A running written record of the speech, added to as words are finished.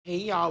Hey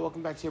y'all,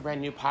 welcome back to your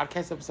brand new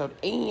podcast episode.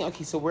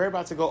 Okay, so we're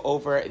about to go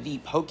over the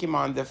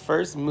Pokémon, the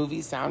first movie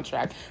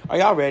soundtrack. Are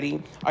y'all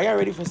ready? Are y'all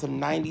ready for some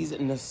 90s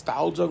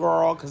nostalgia,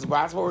 girl? Because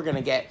that's what we're going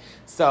to get.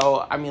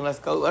 So, let's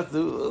go. Let's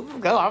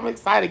go. I'm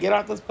excited. Get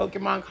out those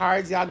Pokemon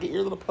cards. Y'all get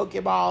your little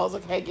Pokeballs,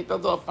 okay? Get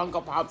those little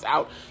Funko Pops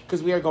out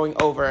because we are going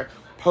over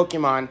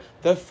Pokémon,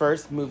 the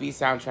first movie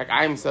soundtrack.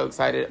 I am so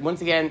excited.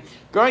 Once again,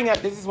 growing up,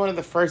 this is one of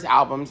the first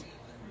albums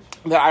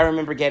that I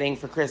remember getting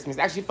for Christmas.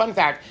 Actually, fun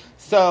fact.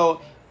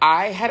 So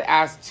I had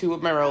asked two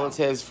of my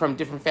relatives from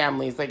different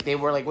families, they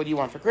were like, what do you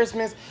want for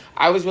Christmas?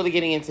 I was really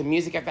getting into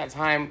music at that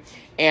time,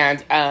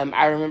 and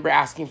I remember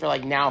asking for,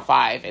 Now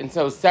 5, and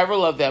so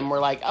several of them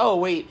were like, oh,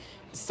 wait,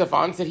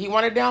 Stefan said he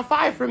wanted Now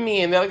 5 from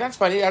me, and they're like, that's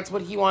funny, that's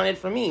what he wanted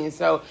from me.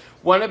 So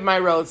one of my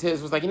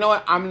relatives was like, you know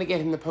what, I'm going to get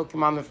him the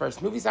Pokemon, the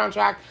first movie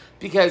soundtrack,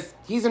 because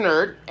he's a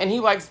nerd, and he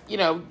likes,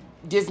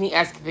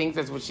 Disney-esque things.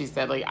 That's what she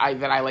said,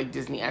 I like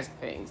Disney-esque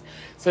things.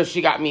 So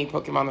she got me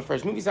Pokemon, the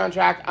first movie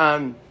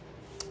soundtrack.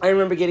 I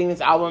remember getting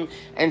this album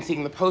and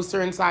seeing the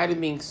poster inside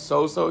and being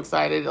so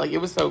excited. It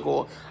was so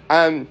cool.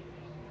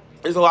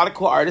 There's a lot of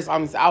cool artists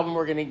on this album.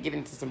 We're going to get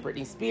into some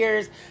Britney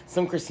Spears,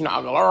 some Christina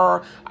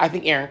Aguilera. I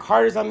think Aaron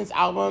Carter's on this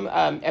album.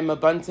 Emma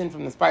Bunton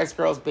from the Spice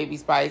Girls, Baby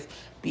Spice.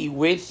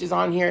 Bewitched is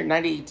on here.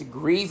 98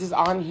 Degrees is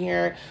on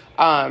here.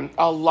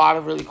 A lot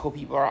of really cool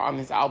people are on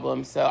this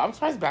album. So I'm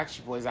surprised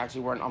Backstreet Boys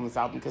actually weren't on this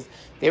album because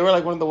they were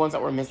one of the ones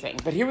that were missing.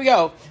 But here we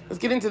go. Let's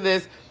get into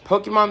this.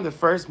 Pokemon, the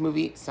first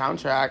movie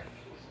soundtrack.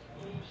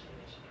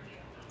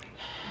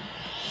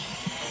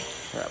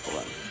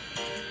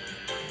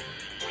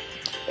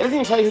 It doesn't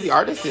even tell you who the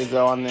artist is,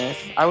 though, on this.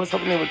 I was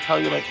hoping they would tell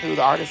you, who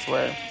the artists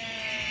were.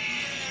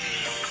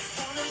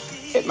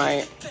 It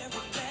might.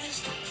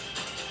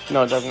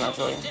 No, it doesn't,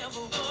 actually.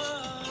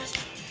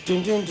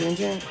 Dun, dun, dun,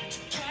 dun.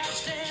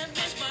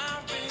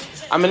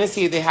 I'm going to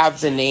see if they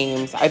have the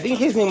names. I think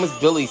his name was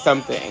Billy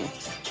something.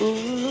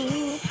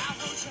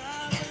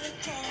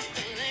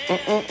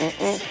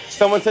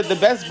 Someone said the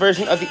best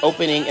version of the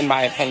opening, in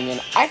my opinion.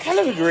 I kind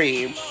of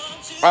agree.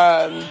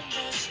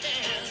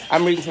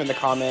 I'm reading some of the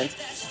comments.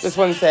 This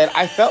one said,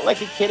 I felt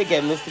like a kid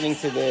again listening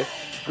to this,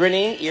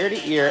 grinning ear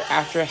to ear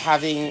after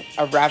having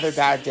a rather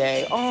bad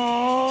day.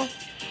 Aww.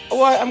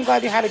 Well, I'm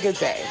glad you had a good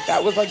day.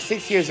 That was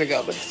 6 years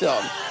ago, but still.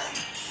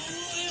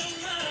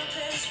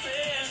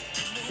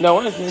 No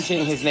one is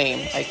mentioning his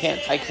name. I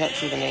can't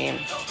see the name.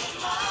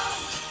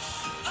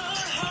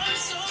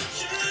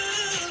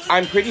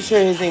 I'm pretty sure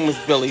his name was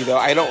Billy, though.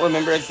 I don't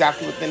remember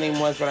exactly what the name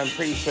was, but I'm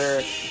pretty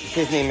sure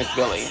his name is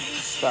Billy.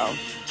 So,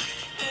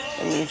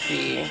 let me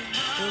see.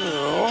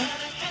 Ooh.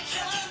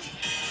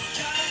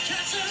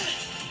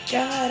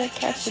 Gotta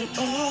catch it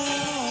all.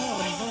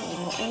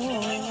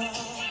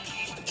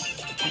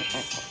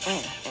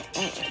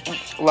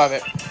 Love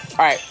it.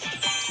 All right.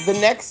 The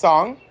next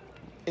song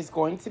is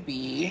going to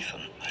be,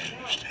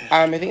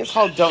 I think it's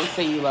called Don't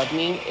Say You Love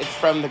Me. It's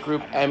from the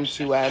group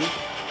M2M.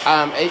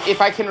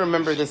 If I can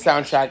remember the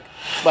soundtrack,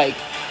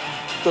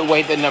 the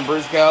way the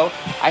numbers go,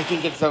 I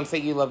think it's Don't Say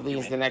You Love Me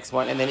is the next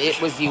one. And then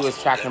It Was You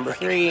is track number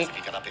 3.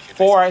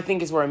 4, I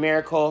think, is We're a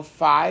Miracle.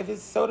 5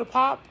 is Soda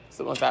Pop.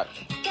 Something like that.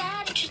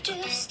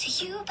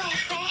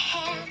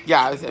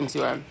 Yeah, it's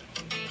M2M.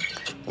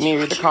 Let me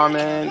read the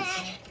comments.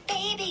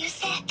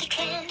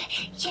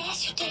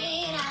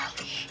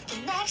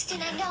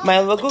 My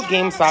local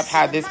GameStop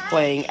had this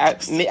playing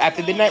at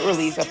the midnight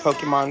release of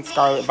Pokemon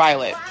Scarlet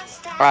Violet.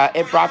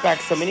 It brought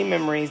back so many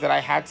memories that I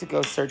had to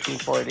go searching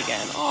for it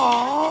again.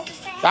 Aww.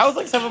 That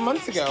was several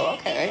months ago.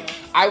 Okay.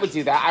 I would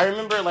do that. I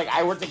remember,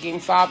 I worked at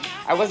GameStop.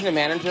 I wasn't a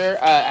manager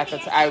at the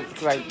time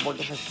because I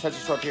worked for such a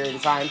short period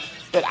of time.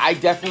 But I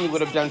definitely would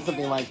have done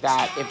something like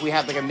that. If we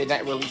had, a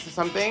midnight release or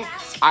something,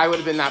 I would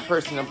have been that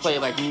person to play,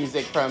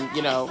 music from,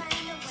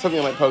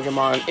 something like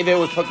Pokemon. If it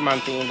was Pokemon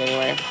themed,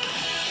 anyway.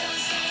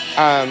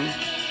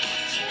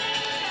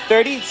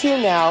 32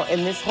 now,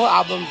 and this whole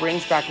album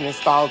brings back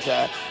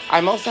nostalgia.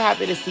 I'm also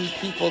happy to see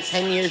people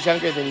 10 years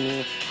younger than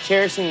me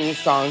cherishing these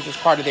songs as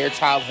part of their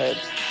childhood.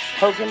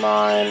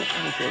 Pokemon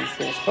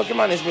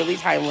is really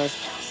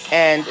timeless,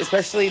 and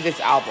especially this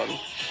album.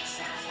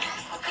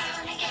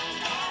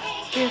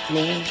 Give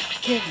me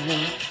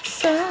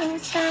some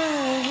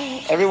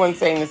time. Everyone's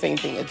saying the same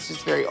thing. It's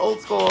just very old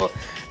school.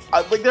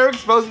 They're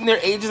exposing their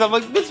ages. I'm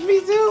like, bitch, me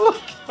too.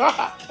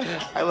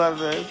 I love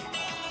this.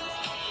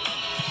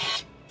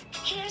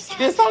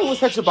 This song was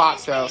such a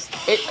bop, though.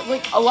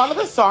 A lot of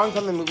the songs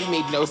on the movie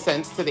made no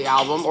sense to the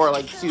album or,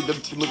 to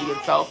the movie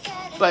itself.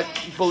 But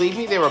believe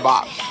me, they were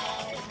bops.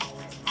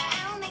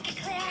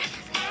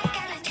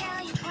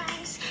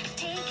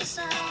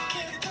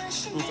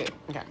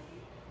 Okay.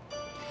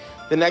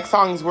 The next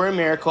song is We're a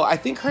Miracle. I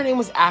think her name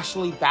was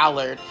Ashley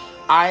Ballard.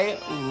 I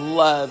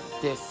love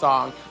this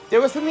song.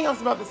 There was something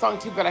else about the song,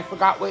 too, but I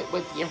forgot what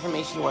the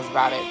information was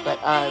about it. But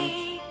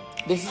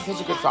this is such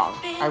a good song.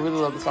 I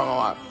really love the song a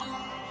lot.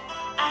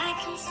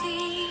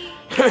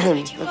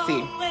 Let's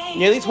see.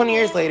 Nearly 20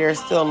 years later,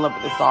 still in love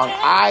with the song.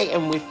 I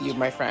am with you,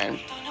 my friend.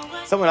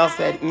 Someone else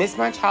said, miss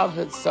my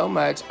childhood so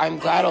much. I'm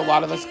glad a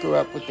lot of us grew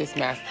up with this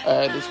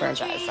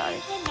franchise. Sorry,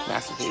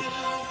 masterpiece.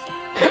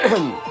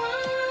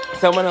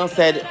 Someone else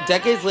said,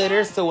 decades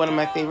later, still one of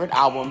my favorite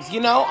albums. You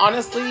know,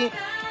 honestly,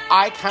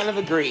 I kind of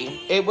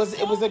agree. It was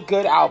a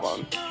good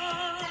album.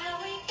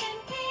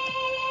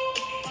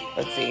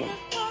 Let's see.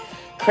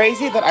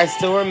 Crazy that I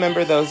still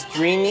remember those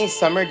dreamy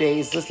summer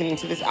days listening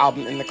to this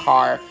album in the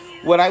car.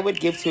 What I would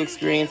give to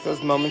experience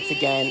those moments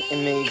again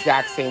in the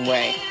exact same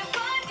way.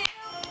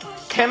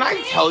 Can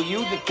I tell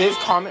you that this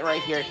comment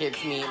right here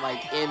hits me,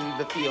 like, in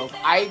the feels?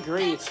 I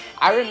agree.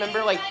 I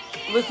remember, like,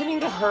 listening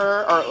to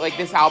her, or, like,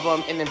 this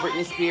album, and then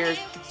Britney Spears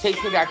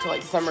takes me back to,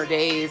 like, summer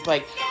days,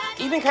 like,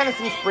 even kind of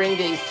some spring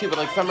days, too, but,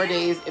 like, summer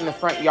days in the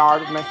front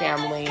yard with my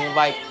family,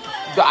 like,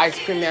 the ice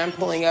cream man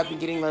pulling up and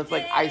getting those,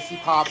 like, icy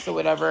pops or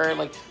whatever,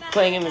 like,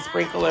 playing in the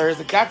sprinklers.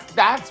 Like,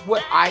 that's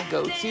what I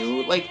go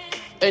to, like,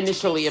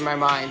 initially in my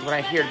mind when I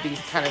hear these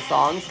kind of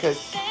songs,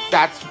 because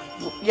that's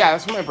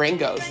where my brain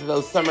goes,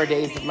 those summer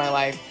days of my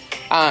life,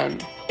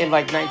 in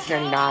like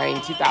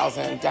 1999,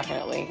 2000,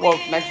 definitely. Well,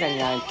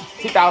 1999,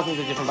 2000 is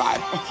a different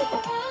vibe.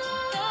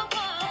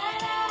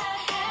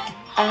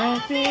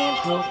 I've been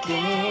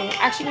hoping.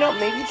 Actually, no,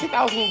 maybe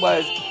 2000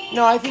 was.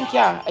 No, I think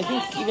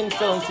even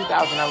still in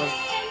 2000, I was.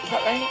 Is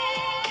that right?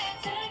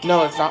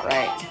 No, it's not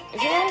right.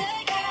 Is it right?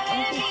 I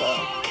don't think so.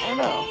 I don't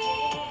know.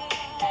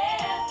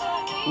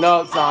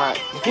 No, it's not.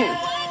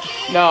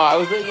 No, I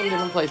was living in a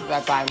different place at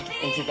that time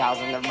in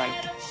 2000. Never mind.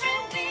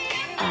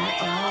 I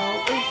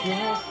always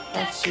know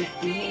that should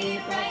be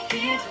right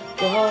here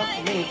for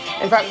me.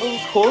 In fact, what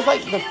was cool is,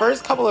 like, the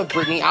first couple of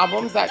Britney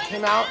albums that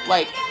came out,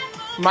 like,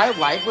 my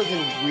life was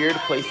in weird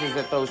places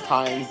at those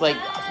times. Like,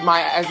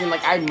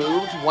 I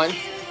moved once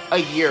a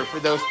year for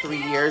those 3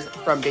 years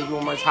from Baby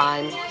One More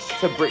Time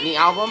to Britney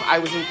album. I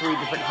was in 3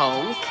 different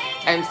homes.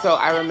 And so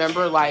I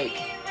remember, like,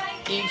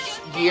 each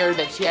year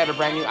that she had a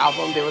brand new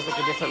album, there was, like,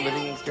 a different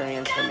living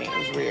experience for me. It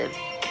was weird.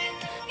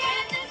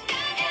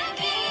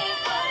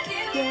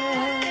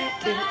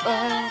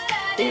 Yeah,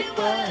 it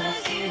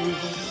was you.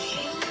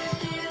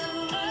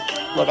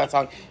 Love that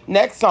song.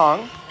 Next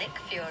song. Nick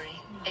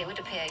Fury. It would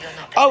appear you're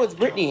not. Oh, it's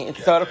Britney.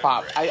 It's Soda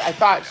Pop. I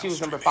thought she was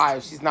number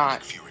 5. She's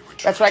not.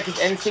 That's right, because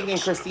NSYNC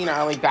and Christina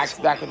are, like,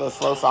 back-to-back with those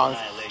slow songs.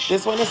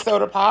 This one is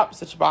Soda Pop.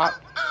 Such a bop.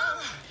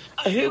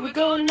 Here we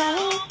go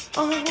now.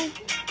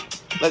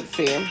 Let's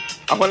see.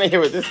 I want to hear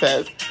what this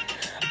says.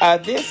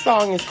 This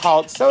song is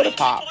called Soda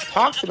Pop.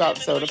 Talks about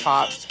soda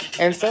pops.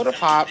 And soda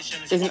pop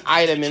is an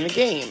item in the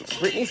game.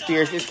 Britney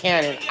Spears is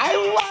canon. I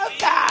love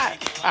that.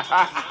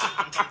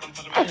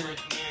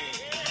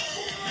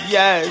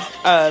 Yes.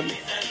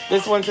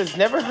 This one says,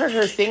 never heard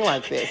her sing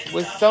like this,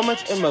 with so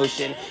much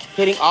emotion,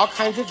 hitting all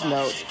kinds of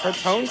notes. Her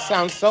tone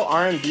sounds so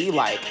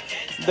R&B-like.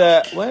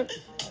 The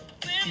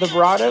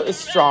vibrato is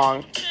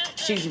strong.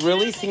 She's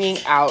really singing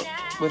out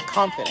with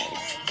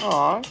confidence.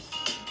 Aww.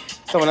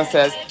 Someone else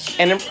says,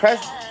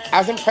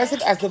 as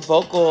impressive as the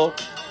vocal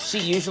she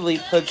usually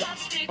puts...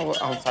 Oh,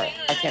 I'm sorry.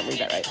 I can't read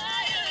that right.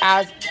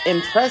 As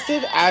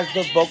impressive as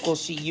the vocal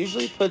she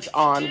usually puts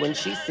on when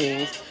she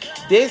sings,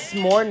 this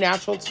more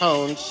natural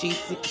tone she's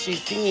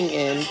singing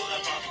in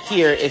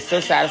here is so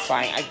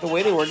satisfying. The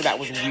way they worded that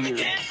was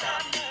weird.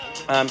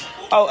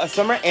 A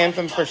summer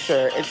anthem for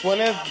sure. It's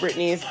one of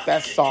Britney's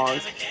best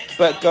songs,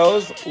 but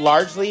goes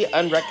largely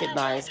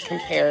unrecognized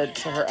compared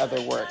to her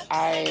other work.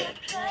 I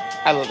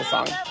love the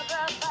song.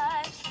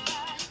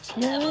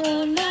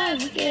 No,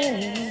 not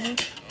again.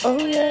 Oh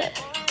yeah.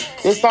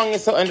 This song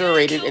is so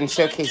underrated and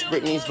showcased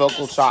Britney's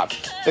vocal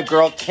chops. The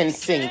girl can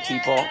sing,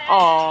 people.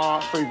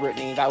 Aw, free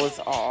Britney. That was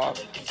aw.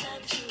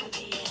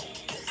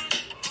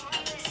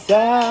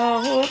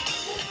 So,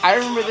 I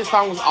remember this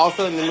song was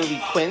also in the movie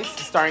Quince,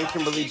 starring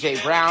Kimberly J.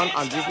 Brown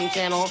on Disney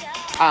Channel.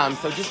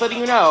 So just letting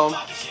you know,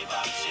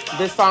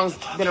 this song's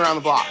been around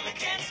the block.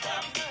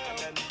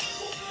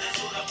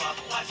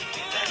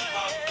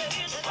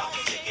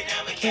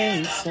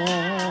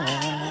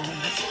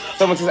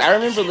 Someone says, I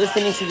remember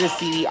listening to this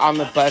CD on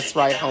the bus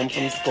ride home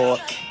from school,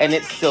 and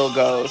it still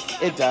goes.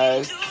 It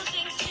does.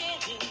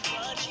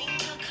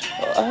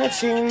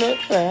 Watching the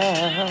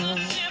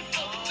clouds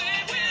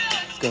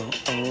go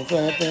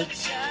over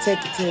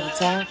take it to the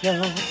top,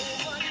 no.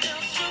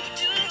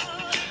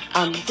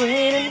 I'm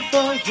waiting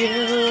for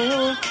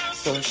you,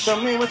 so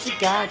show me what you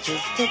got.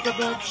 Just take a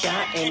blood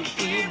shot, and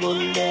we will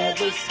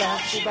never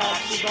stop.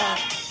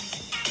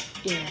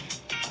 Yeah.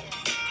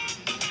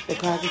 The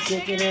clock is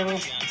ticking and we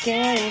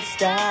can't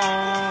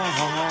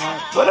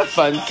stop. What a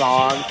fun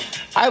song.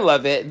 I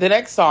love it. The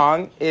next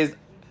song is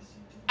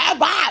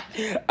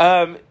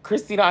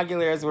Christina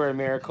Aguilera's We're a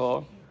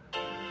Miracle.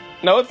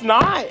 No, it's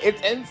not.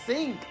 It's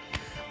NSYNC.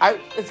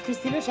 It's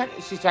Christina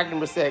she's track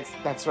number 6.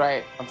 That's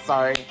right. I'm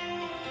sorry.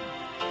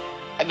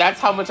 And that's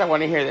how much I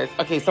want to hear this.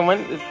 Okay, I'm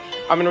going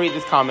to read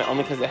this comment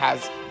only because it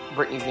has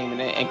Britney's name in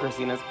it and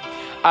Christina's.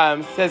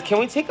 Says, can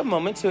we take a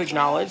moment to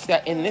acknowledge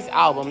that in this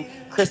album,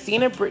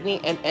 Christina,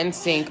 Britney, and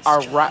NSYNC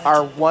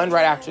are one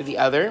right after the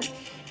other?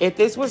 If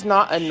this was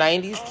not a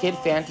 90s kid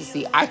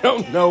fantasy, I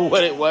don't know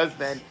what it was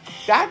then.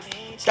 That's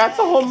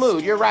a whole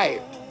mood. You're right.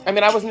 I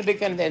mean, I wasn't a big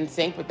fan of the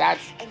NSYNC, but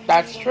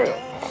that's true.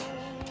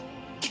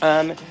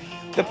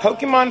 The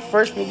Pokemon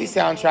first movie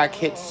soundtrack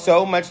hit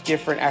so much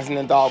different as an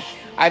adult.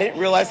 I didn't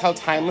realize how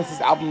timeless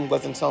this album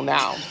was until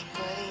now.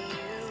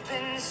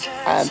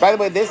 By the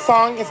way, this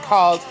song is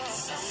called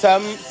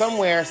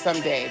Somewhere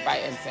Someday by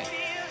NSYNC.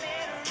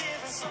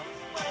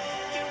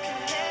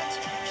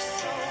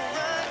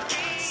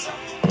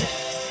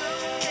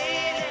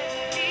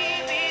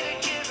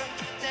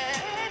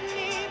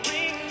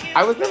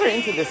 I was never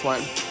into this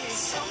one.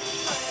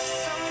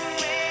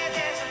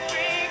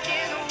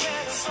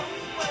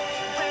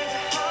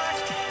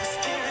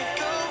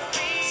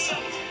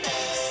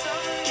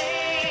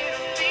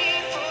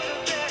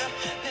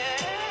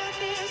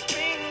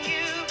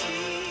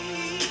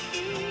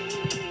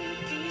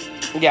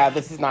 Yeah,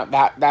 this is not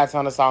that's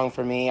not a song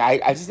for me.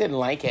 I just didn't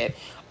like it.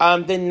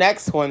 The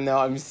next one though,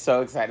 I'm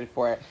so excited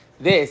for it.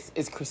 This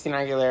is Christina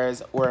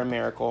Aguilera's We're a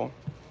Miracle.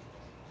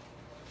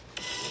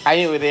 I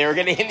knew they were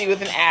gonna hit me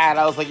with an ad.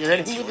 I was like, you're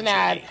gonna hit me with an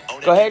ad.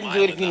 Go ahead and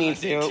do it if you need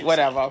to.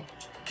 Whatever.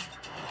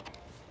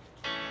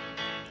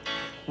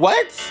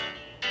 What?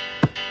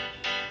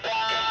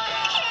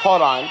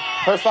 Hold on.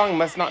 Her song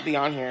must not be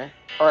on here.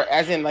 Or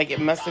as in, like, it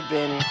must have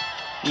been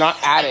not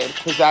added,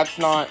 because that's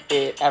not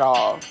it at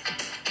all.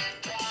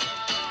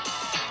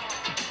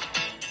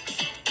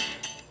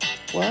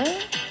 What?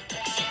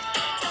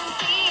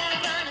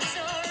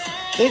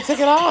 They took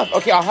it off.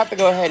 Okay, I'll have to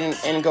go ahead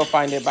and go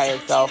find it by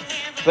itself.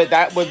 But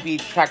that would be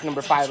track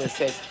number 5 or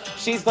 6.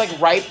 She's like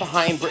right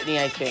behind Britney,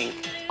 I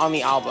think, on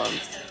the album.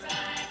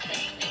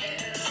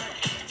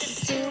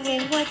 Just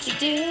doing what you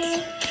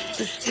do.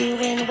 Just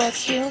doing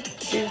what you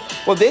do.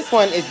 Well, this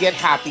one is Get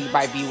Happy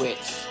by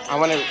Bewitched. I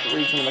want to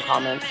read some of the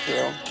comments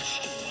too.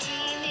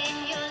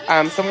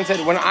 Someone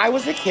said, when I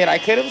was a kid, I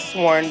could have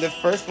sworn the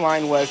first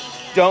line was,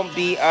 don't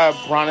be a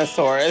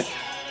brontosaurus.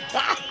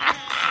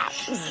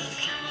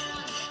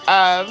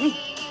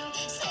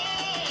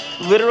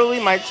 Literally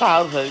my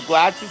childhood.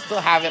 Glad to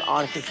still have it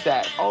on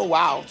cassette. Oh,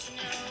 wow.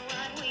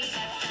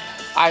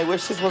 I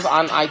wish this was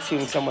on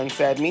iTunes, someone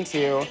said. Me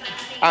too.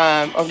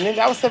 Oh, maybe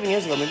that was 7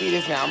 years ago. Maybe it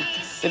is now.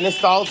 The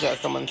nostalgia,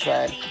 someone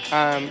said.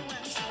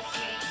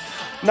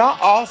 Not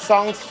all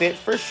songs fit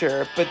for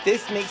sure, but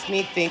this makes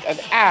me think of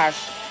Ash,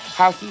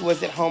 how he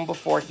was at home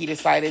before he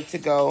decided to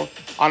go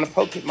on a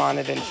Pokémon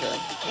adventure.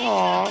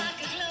 Aww.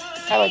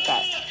 I like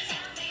that.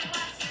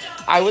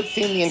 I would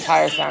sing the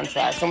entire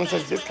soundtrack. Someone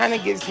says, this kind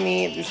of gives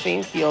me the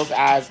same feels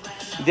as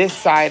This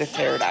Side of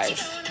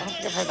Paradise. I don't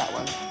think I've heard that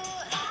one.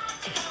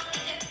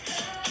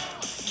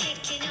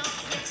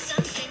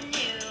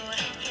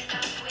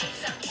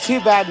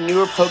 Too bad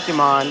newer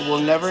Pokemon will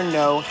never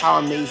know how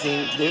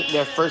amazing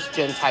their first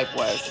gen type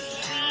was.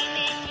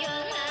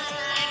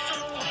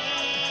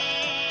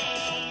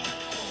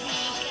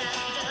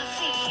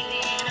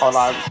 Hold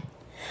on.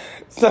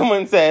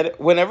 Someone said,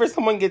 whenever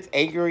someone gets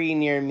angry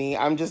near me,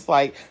 I'm just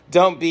like,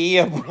 don't be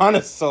a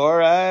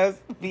brontosaurus.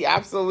 The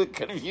absolute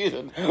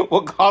confusion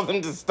will cause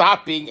them to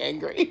stop being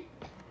angry.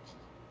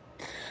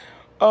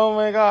 Oh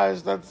my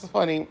gosh, that's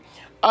funny.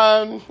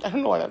 I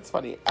don't know why that's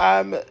funny.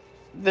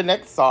 The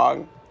next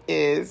song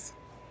is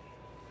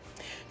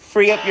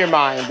Free Up Your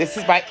Mind. This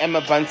is by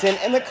Emma Bunton,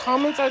 and the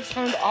comments are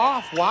turned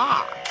off.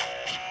 Wow.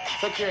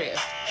 So curious.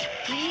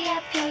 Free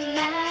up your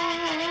mind.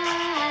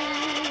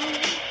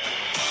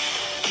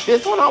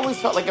 This one always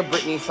felt like a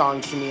Britney song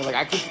to me. Like,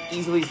 I could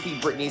easily see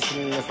Britney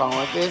singing a song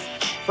like this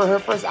for her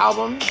first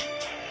album.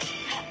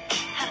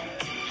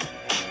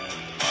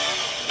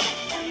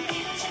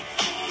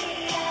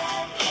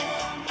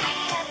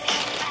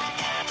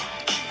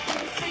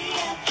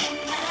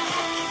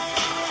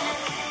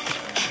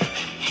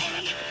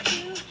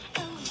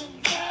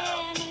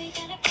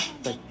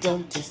 But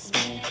don't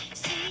dismay.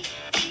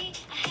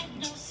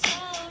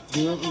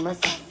 You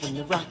myself in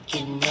the rock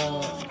and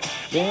roll.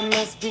 There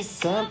must be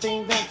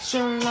something that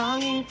you're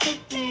longing to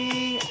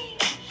be.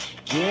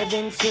 Give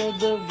into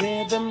the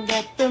rhythm,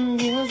 let the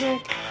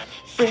music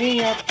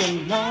free up your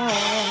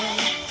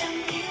mind.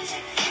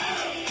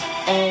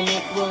 And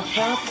it will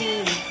help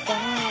you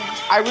find.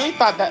 I really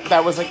thought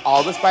that was like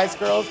all the Spice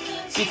Girls,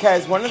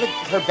 because one of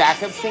her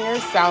backup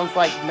singers sounds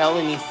like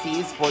Melanie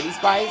C's Sporty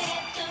Spice.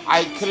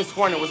 I could have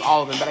sworn it was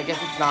all of them, but I guess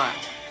it's not.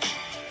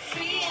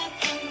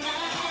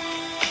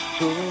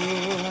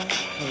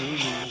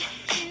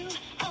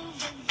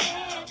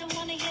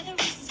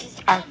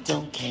 I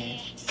don't care.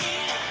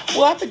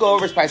 We'll have to go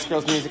over Spice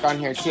Girls music on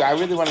here too. I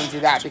really want to do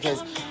that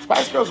because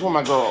Spice Girls were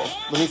my girls.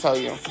 Let me tell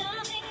you.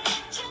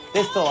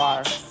 They still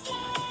are.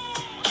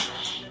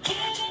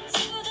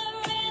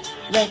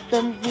 Let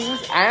them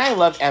use. And I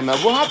love Emma.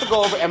 We'll have to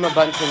go over Emma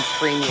Bunton's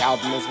Free Me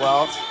album as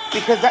well.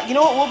 Because that, you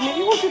know what? Well,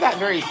 maybe we'll do that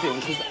very soon.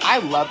 Because I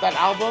love that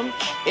album.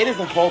 It is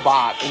a whole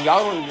bop. And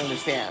y'all don't even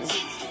understand.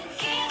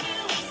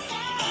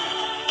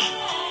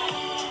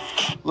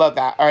 Love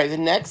that. All right, the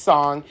next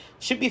song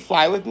should be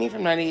Fly With Me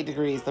from 98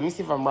 Degrees. Let me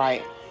see if I'm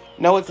right.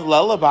 No, it's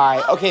Lullaby.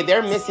 Okay,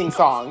 they're missing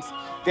songs.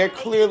 They're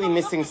clearly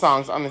missing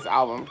songs on this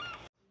album.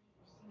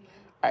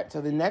 All right, so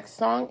the next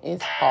song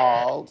is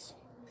called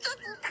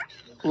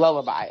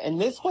Lullaby. And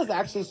this was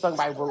actually sung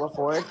by Willa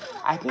Ford.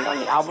 I think on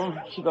the album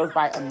she goes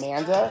by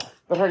Amanda,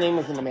 but her name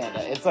isn't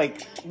Amanda. It's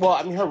like, well,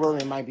 I mean, her real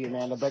name might be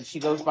Amanda, but she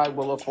goes by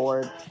Willa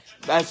Ford.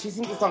 She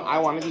sings the song I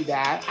Want to Be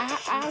Bad.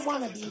 I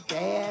Want to Be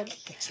Bad.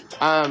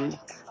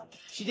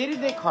 She dated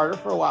Nick Carter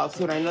for a while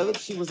too, and I know that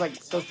she was like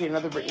supposed to be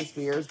another Britney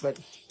Spears, but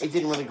it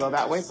didn't really go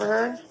that way for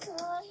her.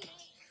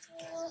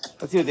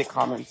 Let's see what the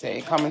comments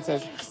say. Comment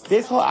says,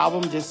 this whole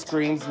album just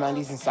screams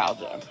 90s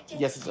nostalgia.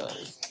 Yes, it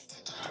does.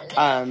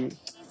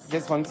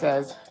 This one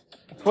says,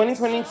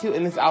 2022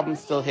 and this album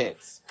still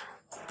hits.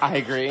 I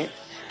agree.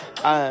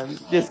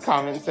 This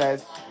comment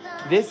says,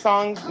 this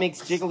song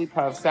makes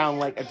Jigglypuff sound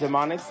like a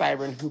demonic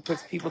siren who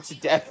puts people to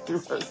death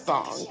through her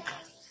song.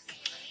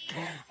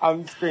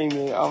 I'm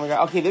screaming. Oh my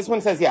God. Okay, this one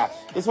says,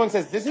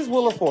 this is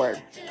Willa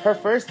Ford. Her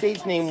first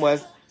stage name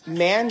was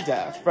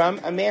Manda,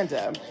 from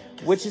Amanda,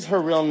 which is her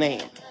real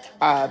name.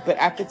 But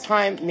at the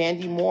time,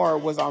 Mandy Moore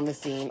was on the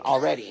scene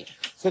already.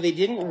 So they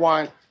didn't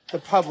want the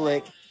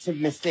public to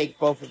mistake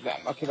both of them.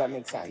 Okay, that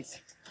makes sense.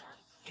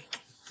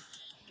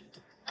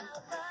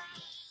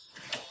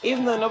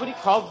 Even though nobody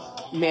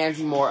called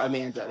Mandy Moore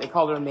Amanda. They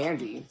called her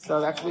Mandy.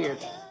 So that's weird.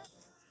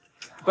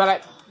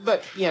 But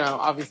you know,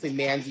 obviously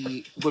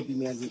Mandy would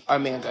be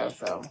Amanda,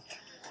 so.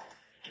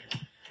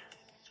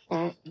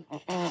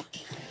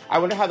 I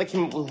wonder how they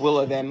came up with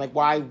Willa then. Like,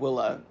 why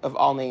Willa, of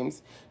all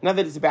names? Not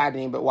that it's a bad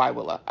name, but why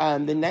Willa?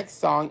 The next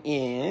song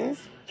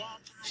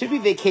should be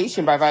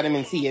Vacation by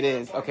Vitamin C. It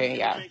is. Okay,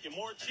 yeah.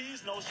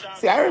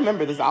 See, I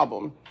remember this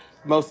album.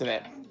 Most of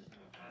it.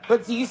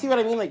 But do you see what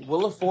I mean? Like,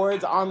 Willa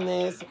Ford's on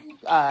this.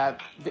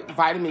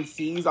 Vitamin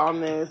C's on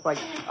this. Like,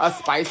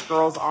 Spice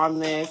Girls on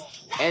this.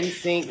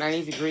 NSYNC,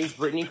 90 Degrees,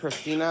 Britney,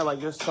 Christina.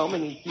 Like, there's so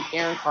many people.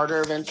 Aaron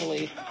Carter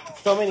eventually.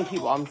 So many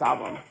people on this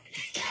album.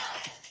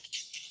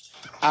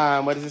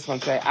 What does this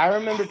one say? I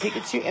remember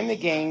Pikachu and the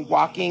gang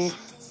walking,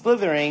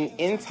 slithering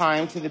in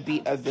time to the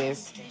beat of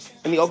this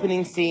in the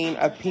opening scene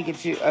of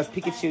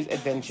Pikachu's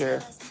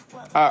adventure,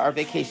 or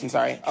vacation,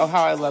 sorry. Oh,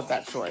 how I love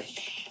that story.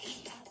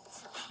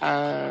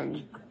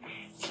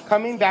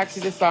 Coming back to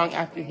this song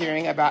after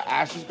hearing about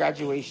Ash's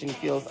graduation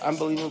feels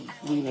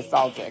unbelievably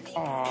nostalgic.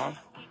 Aww.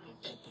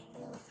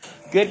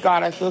 Good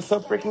God, I feel so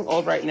freaking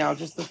old right now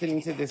just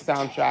listening to this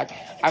soundtrack.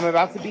 I'm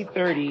about to be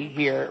 30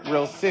 here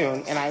real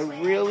soon, and I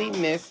really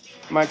miss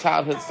my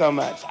childhood so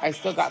much. I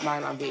still got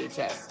mine on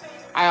VHS.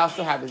 I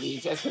also have the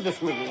VHS for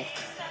this movie.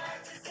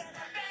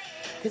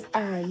 Because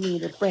I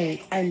need a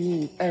break. I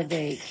need a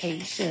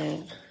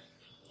vacation.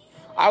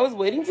 I was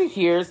waiting to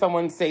hear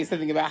someone say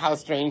something about how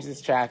strange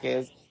this track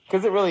is,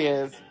 because it really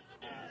is.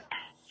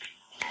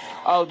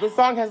 Oh, this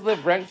song has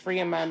lived rent-free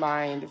in my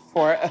mind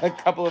for a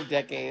couple of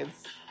decades.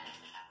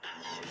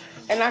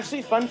 And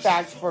actually, fun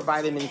fact for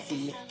Vitamin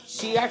C,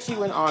 she actually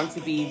went on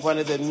to be one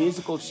of the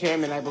musical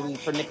chairmen, I believe,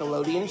 for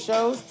Nickelodeon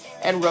shows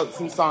and wrote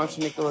some songs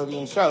for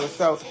Nickelodeon shows.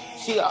 So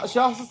she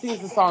also sings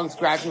the songs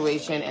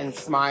Graduation and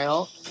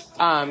Smile.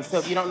 So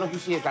if you don't know who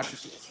she is, that's who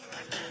she is.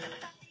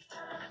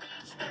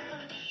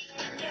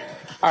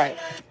 All right.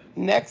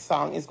 Next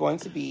song is going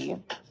to be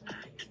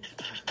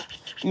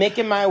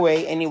Making My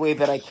Way Any Way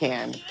That I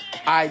Can.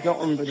 I don't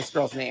remember this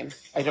girl's name.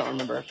 I don't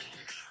remember.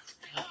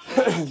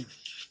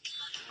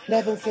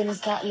 Nothing's gonna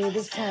stop me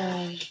this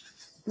time.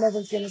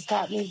 Nothing's gonna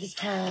stop me this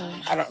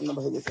time. I don't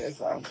remember who this is,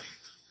 though.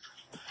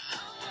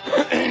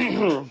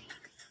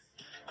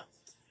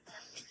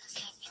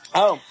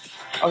 Oh,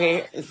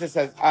 okay. It just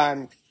says,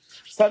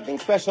 something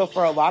special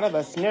for a lot of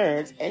us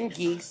nerds and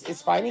geeks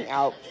is finding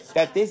out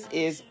that this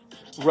is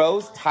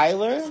Rose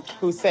Tyler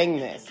who sang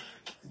this.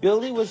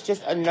 Billy was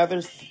just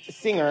another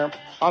singer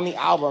on the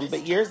album,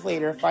 but years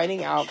later,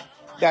 finding out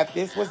that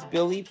this was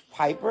Billie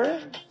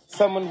Piper,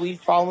 someone we'd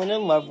fallen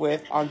in love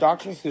with on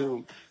Doctor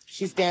Who,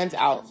 she stands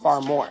out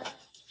far more.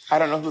 I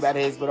don't know who that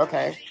is, but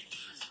okay.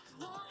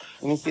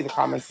 Let me see the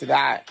comments to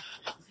that.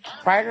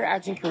 Prior to her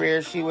acting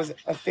career, she was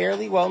a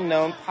fairly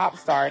well-known pop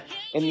star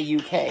in the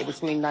UK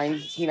between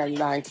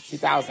 1999 to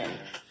 2000.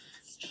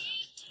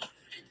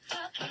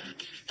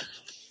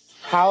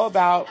 How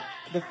about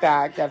the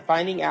fact that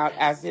finding out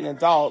as an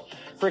adult,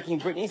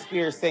 freaking Britney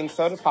Spears sang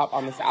Soda Pop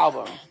on this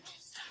album?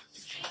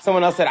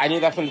 Someone else said, I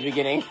knew that from the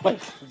beginning. Like,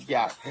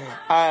 yeah.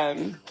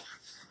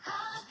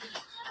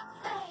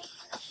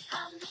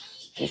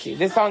 Let's see.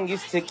 This song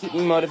used to keep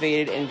me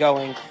motivated and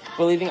going,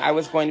 believing I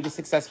was going to be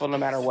successful no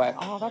matter what.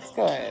 Oh, that's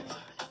good.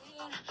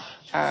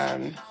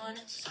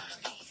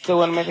 Still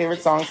one of my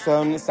favorite songs,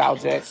 so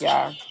nostalgic.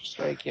 Yeah,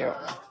 very cute.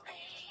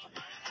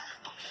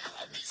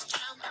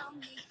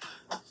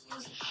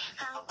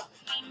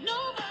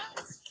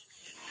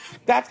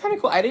 That's kind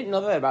of cool. I didn't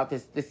know that about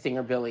this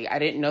singer, Billie. I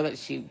didn't know that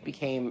she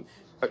became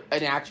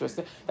an actress.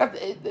 The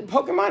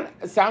Pokemon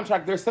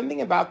soundtrack, there's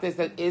something about this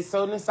that is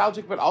so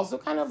nostalgic, but also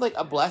kind of like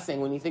a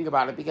blessing when you think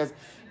about it, because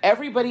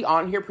everybody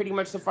on here pretty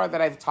much so far that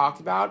I've talked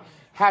about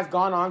has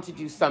gone on to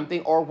do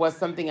something or was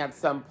something at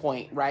some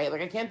point, right?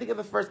 Like, I can't think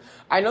of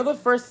I know the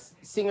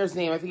first singer's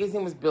name. I think his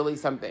name was Billy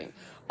something.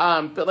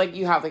 But like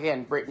you have,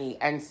 again, Britney,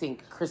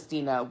 NSYNC,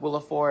 Christina,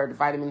 Willa Ford,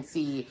 Vitamin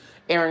C,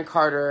 Aaron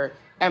Carter,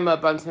 Emma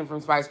Bunton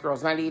from Spice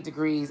Girls, 98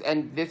 Degrees,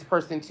 and this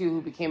person too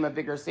who became a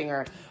bigger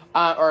singer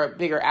or a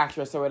bigger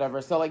actress or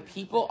whatever. So like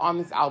people on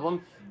this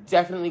album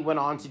definitely went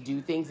on to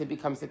do things and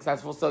become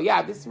successful. So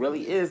yeah, this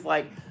really is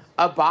like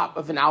a bop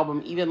of an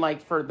album, even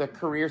like for the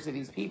careers of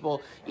these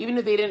people. Even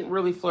if they didn't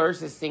really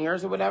flourish as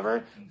singers or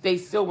whatever, they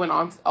still went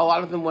on, a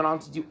lot of them went on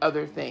to do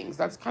other things.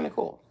 That's kind of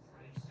cool.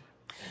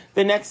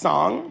 The next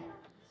song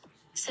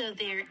so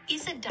there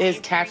is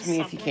a Catch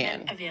Me If You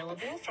Can.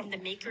 Available from the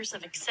makers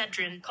of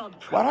Excedrin called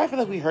Why do I feel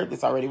like we heard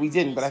this already? We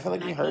didn't, but I feel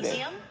like we heard it.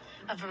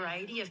 A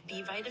variety of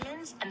B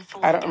vitamins and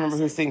folic I don't remember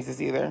who sings this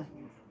either.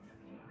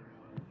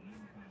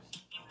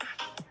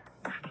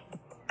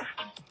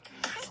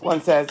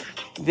 One says,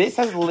 this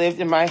has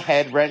lived in my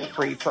head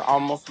rent-free for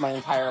almost my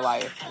entire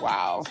life.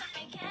 Wow.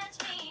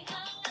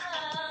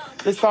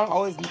 This song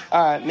always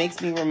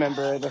makes me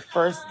remember the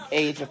first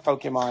age of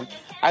Pokemon.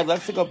 I'd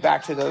love to go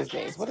back to those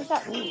days. What does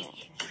that mean?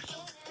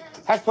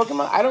 Has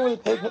Pokemon? I don't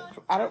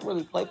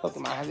really play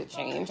Pokemon. Has it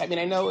changed? I mean,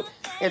 I know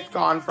it's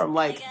gone from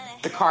like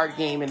the card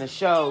game and the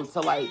show to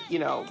like, you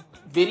know,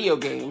 video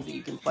games that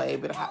you can play.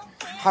 But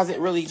has it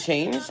really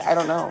changed? I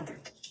don't know.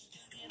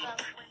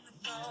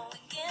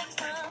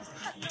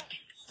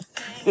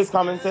 This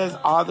comment says,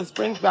 "Aw, this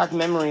brings back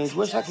memories.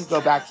 Wish I could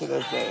go back to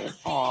those days."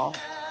 Aw.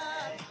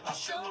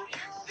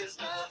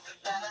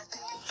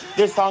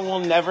 This song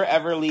will never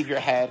ever leave your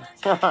head.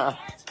 Let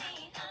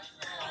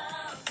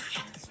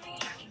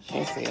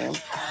me see.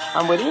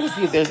 I'm waiting to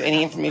see if there's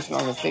any information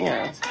on the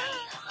singer.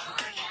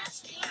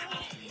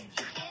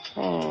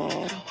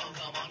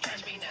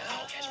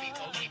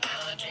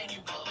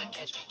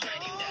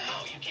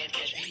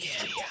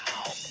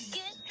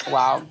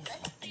 Wow.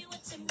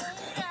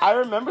 I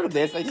remember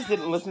this. I just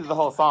didn't listen to the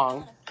whole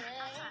song.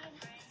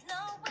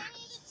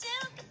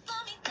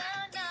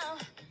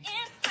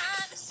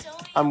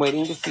 I'm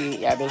waiting to see.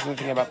 Yeah, there's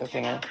nothing about the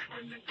singer.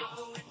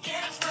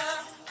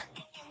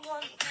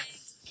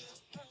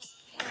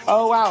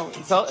 Oh, wow.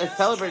 So it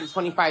celebrated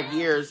 25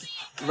 years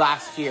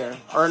last year.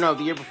 Or no,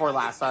 the year before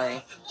last.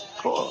 Sorry.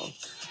 Cool.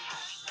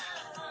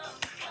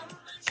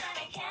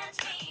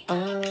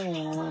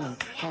 Oh,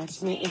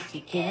 catch me if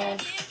you can.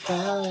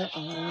 Oh,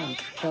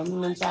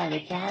 come and try to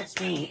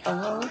catch me.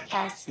 Oh,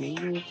 catch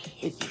me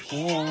if you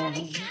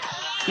can.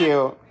 Cute.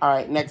 All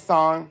right, next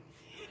song.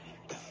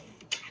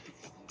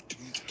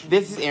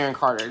 This is Aaron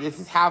Carter. This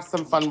is Have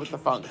Some Fun with the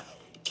Funk.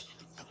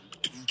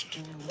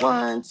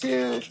 1,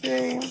 2,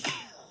 3.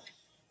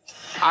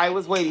 I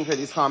was waiting for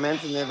these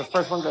comments, and they're the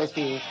first ones I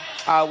see.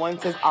 One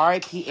says,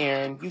 R.I.P.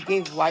 Aaron, you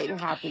gave light and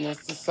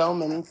happiness to so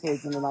many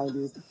kids in the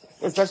 90s,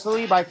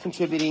 especially by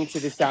contributing to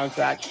the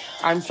soundtrack.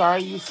 I'm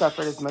sorry you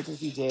suffered as much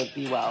as you did.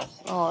 Be well.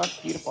 Oh, that's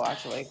beautiful,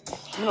 actually.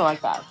 I'm going to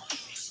like that.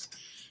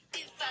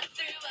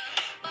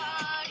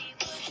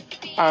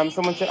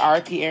 Someone said,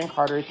 R.I.P. Aaron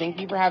Carter, thank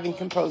you for having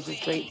composed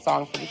this great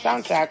song for the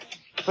soundtrack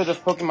for the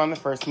Pokémon the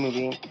First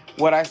movie,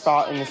 what I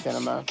saw in the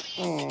cinema.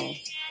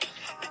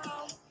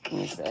 Let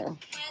me see.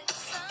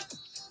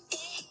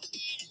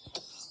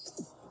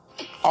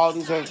 All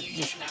these are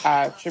just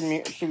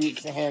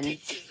tributes to him.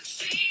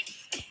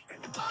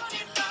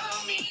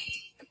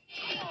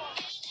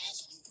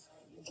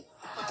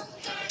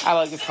 I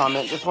like this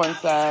comment. This one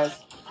says,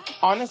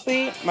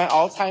 honestly, my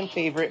all-time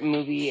favorite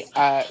movie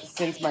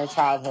since my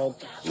childhood.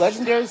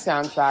 Legendary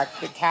soundtrack,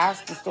 the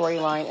cast, the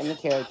storyline, and the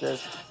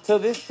characters. Till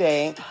this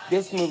day,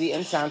 this movie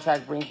and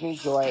soundtrack brings me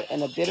joy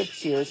and a bit of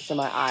tears to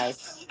my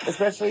eyes,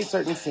 especially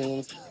certain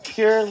scenes.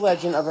 Pure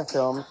legend of a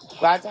film.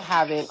 Glad to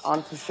have it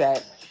on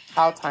cassette.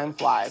 How time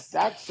flies.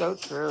 That's so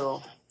true.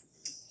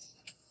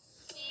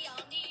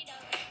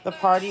 The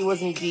party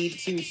was indeed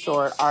too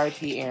short.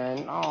 R.I.P.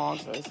 Aaron. Oh,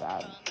 it's really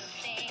sad.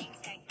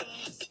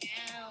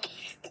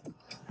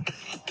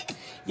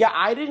 Yeah,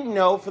 I didn't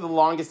know for the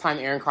longest time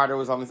Aaron Carter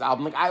was on this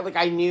album.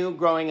 I knew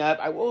growing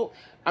up.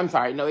 I'm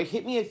sorry. No, it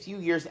hit me a few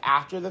years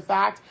after the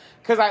fact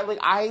because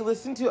I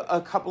listened to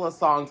a couple of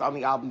songs on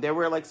the album. There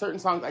were like certain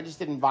songs I just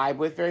didn't vibe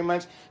with very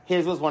much.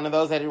 His was one of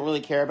those. I didn't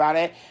really care about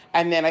it.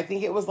 And then I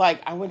think it was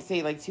like, I would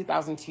say like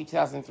 2002,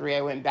 2003,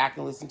 I went back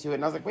and listened to it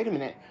and I was like, wait a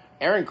minute,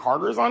 Aaron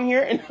Carter's on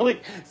here? And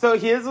like, so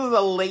his was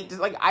a late,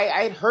 like I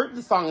had heard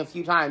the song a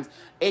few times.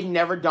 It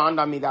never dawned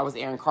on me that was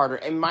Aaron Carter.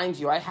 And mind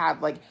you, I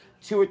had like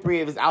 2 or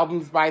 3 of his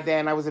albums by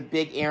then. I was a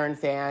big Aaron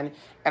fan,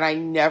 and I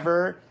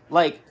never,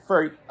 like,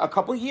 for a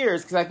couple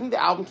years, because I think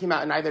the album came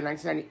out in either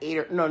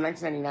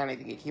 1999, I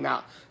think it came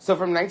out. So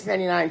from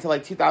 1999 to,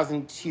 like,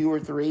 2002 or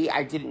 3,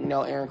 I didn't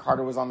know Aaron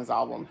Carter was on this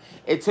album.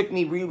 It took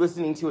me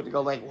re-listening to it to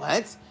go, like,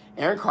 what?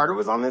 Aaron Carter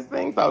was on this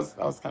thing? So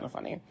that was kind of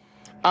funny.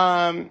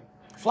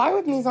 Fly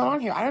With Me's not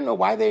on here. I don't know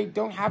why they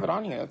don't have it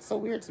on here. That's so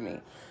weird to me.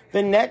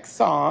 The next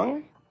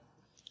song...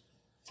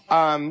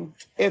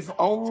 If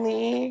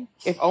only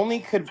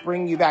could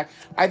bring you back.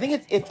 I think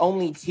it's if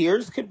only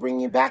tears could bring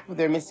you back, but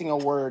they're missing a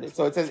word.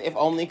 So it says if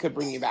only could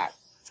bring you back.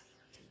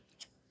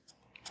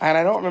 And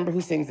I don't remember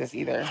who sings this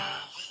either.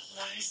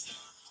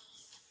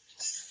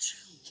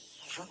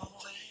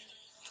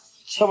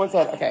 Someone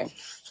said, okay.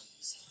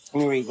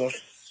 Let me read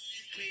this.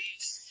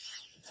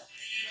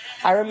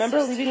 I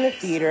remember leaving the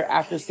theater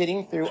after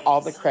sitting through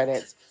all the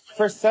credits.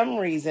 For some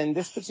reason,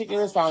 this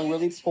particular song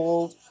really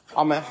pulled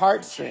on my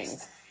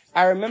heartstrings.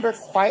 I remember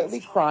quietly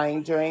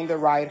crying during the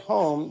ride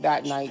home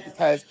that night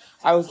because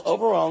I was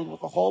overwhelmed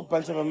with a whole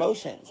bunch of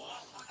emotions.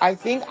 I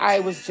think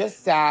I was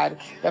just sad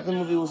that the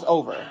movie was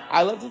over.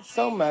 I loved it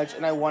so much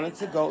and I wanted it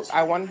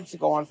to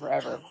go on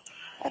forever.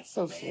 That's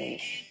so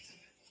sweet.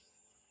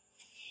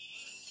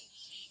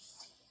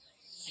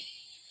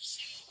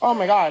 Oh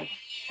my God.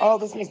 Oh,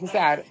 this makes me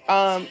sad.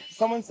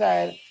 Someone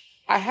said,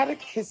 I had a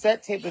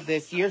cassette tape of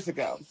this years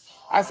ago.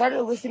 I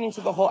started listening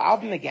to the whole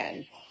album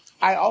again.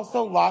 I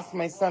also lost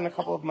my son a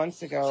couple of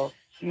months ago.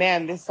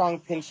 Man, this song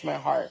pinched my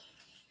heart.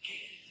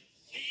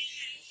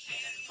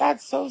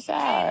 That's so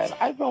sad.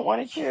 I don't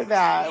want to hear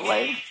that.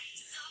 Like,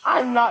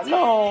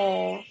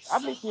 no.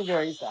 That makes me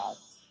very sad.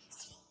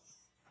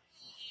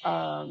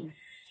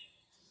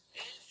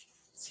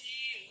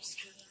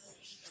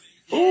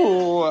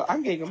 Ooh,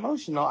 I'm getting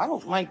emotional. I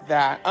don't like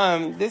that.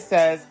 This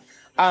says,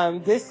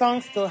 this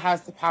song still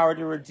has the power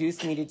to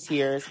reduce me to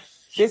tears.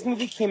 This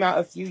movie came out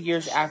a few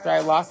years after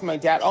I lost my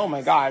dad. Oh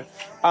my God.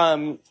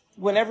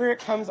 Whenever it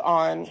comes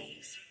on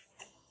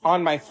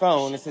my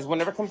phone, it says,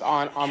 whenever it comes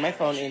on my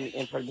phone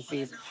in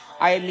parentheses,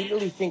 I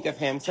immediately think of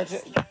him.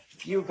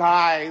 You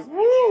guys,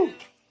 woo!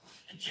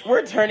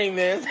 We're turning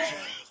this.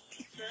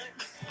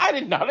 I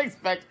did not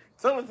expect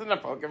to listen to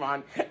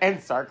Pokemon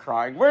and start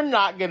crying. We're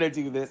not going to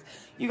do this.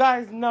 You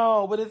guys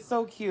know, but it's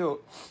so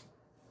cute.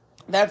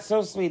 That's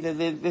so sweet that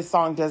this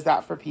song does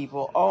that for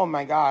people. Oh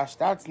my gosh,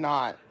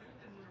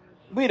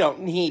 we don't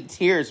need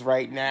tears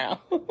right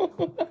now.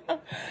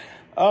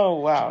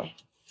 Oh, wow.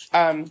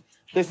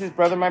 This is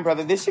Brother My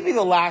Brother. This should be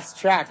the last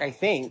track, I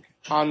think,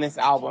 on this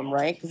album,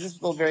 right? Because this is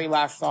the very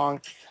last song.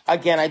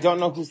 Again, I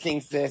don't know who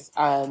sings this.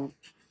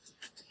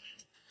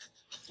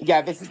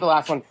 Yeah, this is the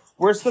last one.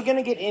 We're still going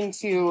to get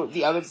into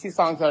the other two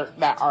songs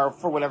that are,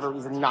 for whatever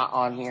reason, not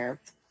on here.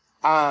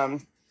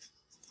 I'm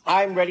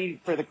ready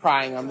for the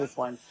crying on this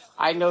one.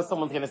 I know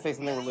someone's going to say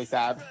something really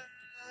sad.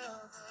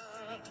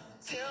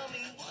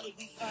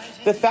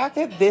 The fact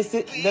that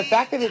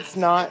it's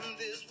not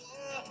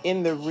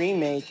in the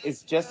remake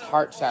is just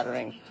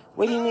heart-shattering.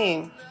 What do you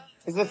mean?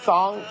 Is the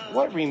song,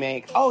 what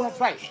remake? Oh, that's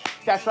right.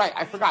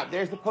 I forgot.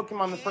 There's the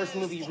Pokémon the first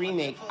movie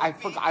remake.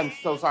 I'm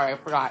so sorry. I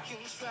forgot.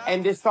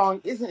 And this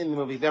song isn't in the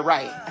movie. They're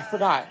right. I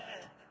forgot.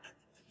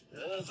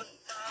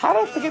 How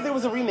did I forget there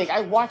was a remake?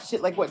 I watched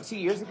it a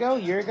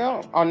year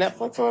ago on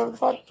Netflix or whatever the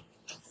fuck.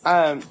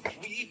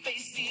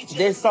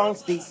 This song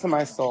speaks to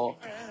my soul.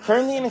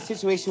 Currently in a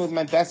situation with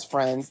my best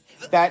friends.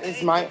 That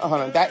is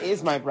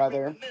my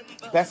brother.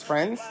 Best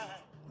friends?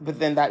 But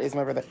then that is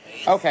my brother.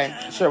 Okay,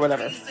 sure,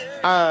 whatever.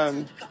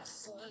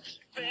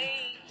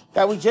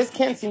 That we just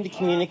can't seem to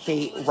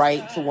communicate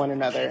right to one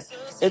another.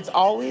 It's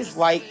always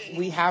like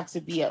we have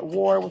to be at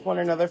war with one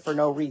another for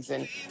no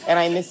reason, and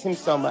I miss him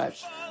so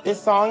much.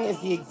 This song is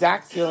the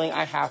exact feeling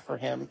I have for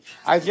him.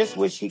 I just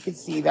wish he could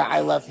see that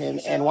I love him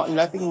and want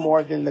nothing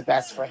more than the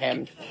best for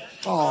him.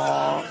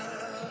 Aww.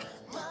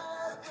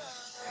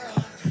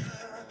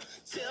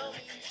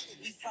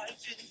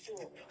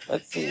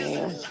 Let's see.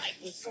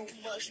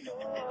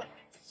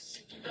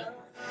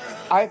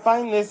 I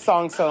find this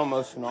song so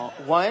emotional.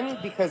 1,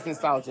 because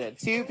nostalgia.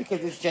 2,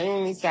 because it's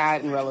genuinely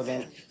sad and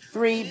relevant.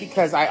 3,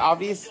 because I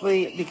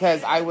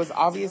was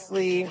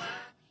obviously...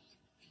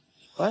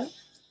 What?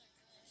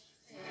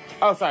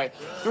 Oh, sorry.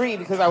 3,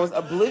 because I was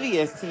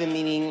oblivious to the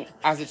meaning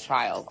as a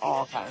child.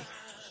 Oh, okay.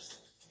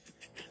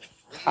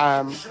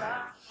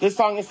 This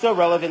song is still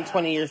relevant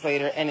 20 years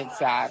later, and it's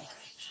sad.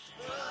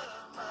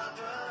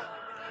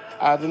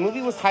 The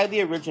movie was highly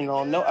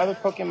original. No other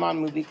Pokemon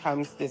movie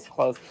comes this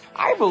close.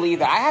 I believe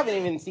that. I haven't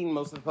even seen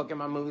most of the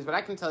Pokemon movies, but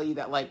I can tell you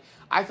that,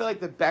 I feel like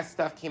the best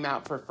stuff came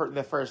out for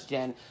the first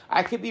gen.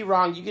 I could be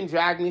wrong. You can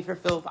drag me for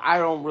filth. I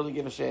don't really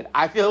give a shit.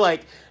 I feel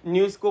like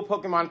new school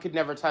Pokemon could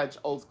never touch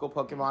old school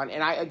Pokemon.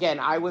 And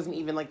I wasn't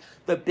even,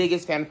 the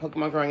biggest fan of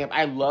Pokemon growing up.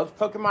 I loved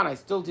Pokemon. I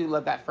still do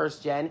love that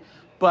first gen.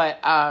 But,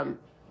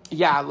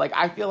 yeah,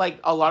 I feel like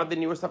a lot of the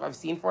newer stuff I've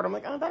seen for it, I'm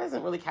like, oh, that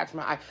doesn't really catch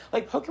my eye.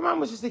 Pokemon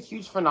was just a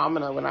huge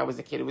phenomenon when I was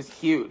a kid. It was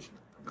huge.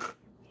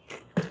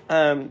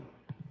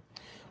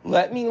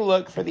 Let me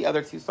look for the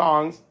other two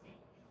songs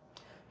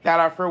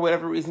that are, for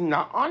whatever reason,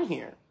 not on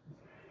here.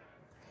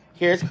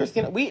 Here's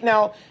Christina.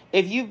 Now,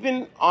 if you've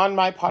been on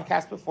my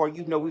podcast before,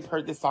 you know we've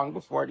heard this song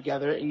before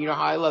together, and you know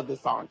how I love this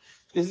song.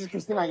 This is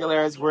Christina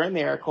Aguilera's We're a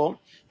Miracle.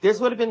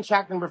 This would have been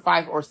track number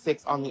 5 or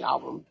 6 on the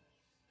album.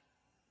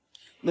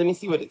 Let me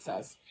see what it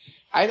says.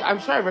 I'm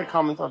sure I've read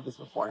comments on this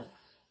before.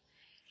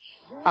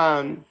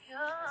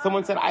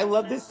 Someone said, I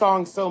love this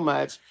song so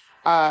much.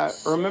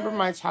 Remember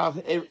my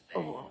childhood.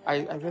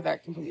 I read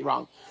that completely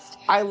wrong.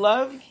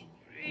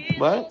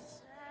 What?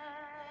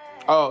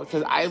 Oh, it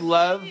says, I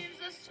love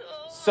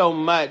so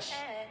much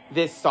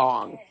this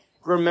song.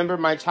 Remember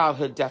my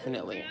childhood,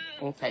 definitely.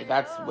 Okay,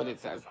 that's what it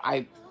says.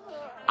 I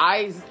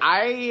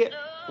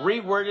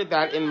reworded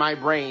that in my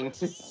brain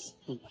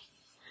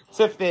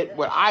to fit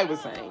what I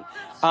was saying.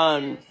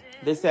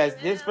 This says,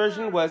 this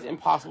version was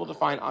impossible to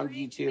find on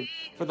YouTube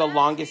for the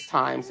longest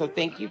time, so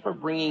thank you for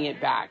bringing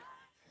it back.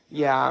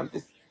 Yeah.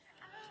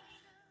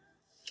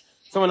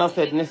 Someone else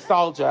said,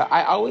 nostalgia.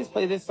 I always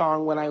play this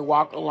song when I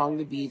walk along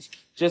the beach,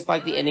 just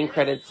like the ending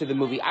credits to the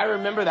movie. I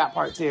remember that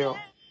part, too.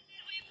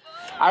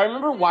 I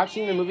remember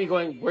watching the movie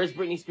going, where's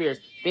Britney Spears?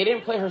 They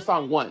didn't play her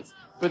song once.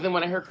 But then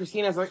when I heard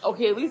Christina, I was like,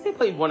 okay, at least they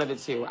played one of the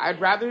two.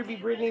 I'd rather it be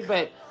Britney,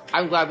 but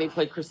I'm glad they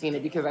played Christina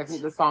because I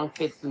think the song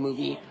fits the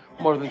movie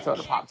more than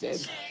Soda Pop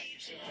did.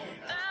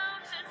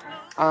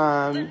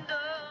 Not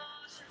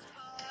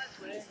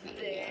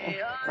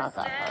that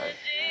part.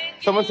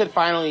 Someone said,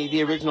 finally,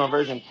 the original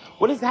version.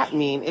 What does that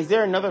mean? Is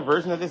there another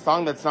version of this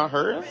song that's not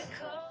hers?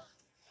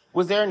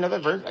 Was there another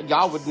version?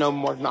 Y'all would know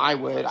more than I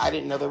would. I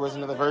didn't know there was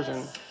another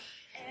version.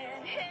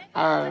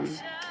 Her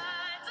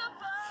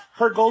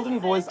golden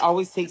voice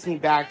always takes me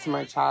back to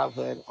my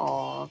childhood.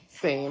 Aw,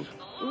 same.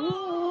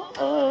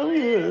 Oh,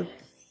 yeah.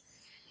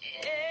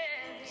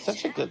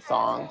 Such a good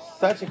song.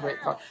 Such a great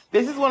song.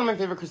 This is one of my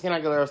favorite Christina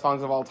Aguilera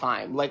songs of all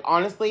time. Like,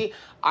 honestly,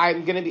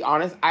 I'm going to be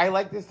honest. I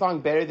like this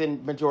song better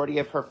than majority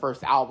of her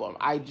first album.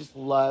 I just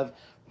love...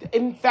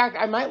 In fact,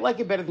 I might like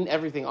it better than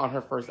everything on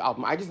her first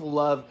album. I just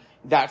love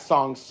that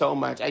song so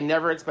much. I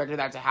never expected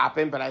that to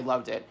happen, but I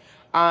loved it.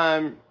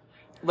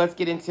 Let's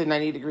get into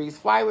 90 Degrees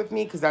Fly With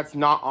Me, because that's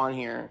not on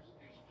here.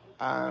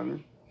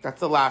 That's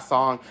the last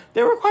song.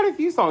 There were quite a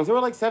few songs. There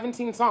were like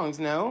 17 songs,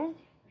 no?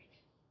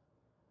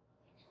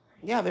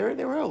 Yeah,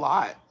 there were a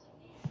lot.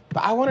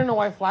 But I want to know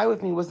why Fly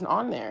With Me wasn't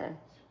on there.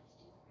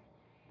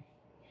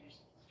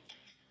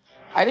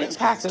 I didn't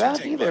pass it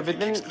up either, but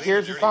then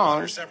here's the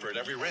song. Separate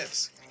every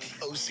rinse.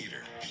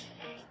 O-Cedar.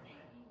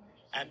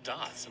 At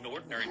Dots, an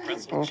ordinary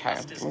pretzel. Okay,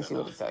 let me see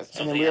what it says.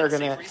 And then we are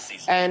going to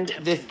end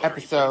this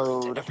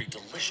episode.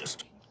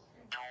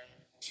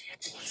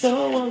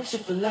 So won't you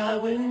fly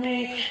with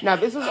me? Now,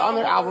 this was on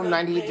their album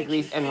 98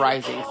 Degrees and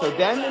Rising. So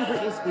them and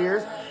Britney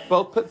Spears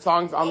both put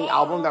songs on the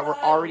album that were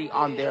already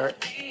on their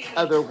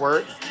other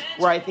works,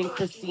 where I think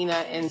Christina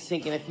and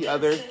NSYNC and a few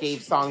others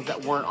gave songs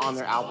that weren't on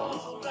their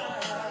albums.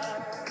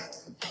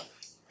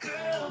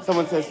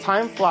 Someone says,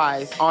 time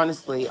flies,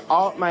 honestly.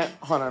 Hold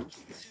on.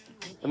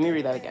 Let me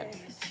read that again.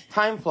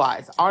 Time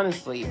flies.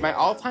 Honestly, my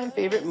all-time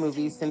favorite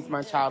movies since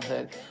my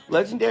childhood.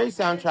 Legendary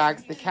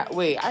soundtracks,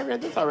 Wait, I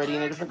read this already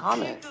in a different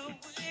comment.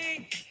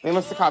 They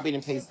must have copied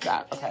and pasted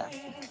that. Okay.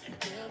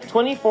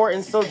 24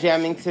 and still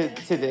jamming to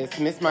this.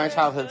 Miss my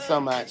childhood so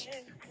much.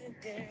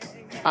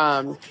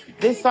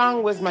 This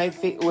song was my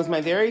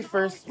very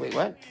first. Wait,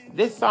 what?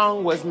 This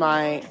song was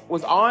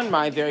on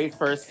my very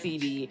first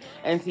CD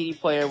and CD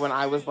player when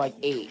I was like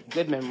 8.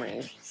 Good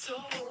memories.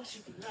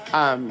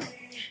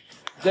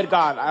 Good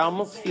God, I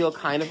almost feel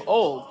kind of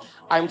old.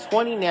 I'm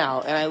 20 now,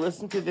 and I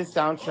listened to this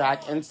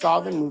soundtrack and saw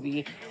the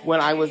movie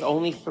when I was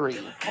only 3.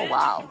 Oh,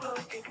 wow.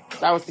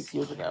 That was 6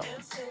 years ago.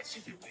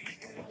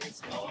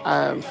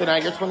 So now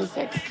you're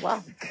 26.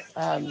 Wow.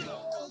 The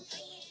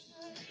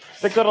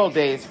good old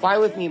days. Fly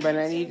With Me by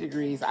 98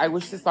 Degrees. I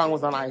wish this song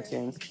was on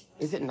iTunes.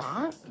 Is it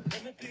not?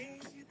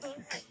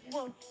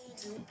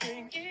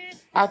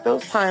 At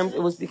those times,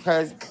 it was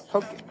because...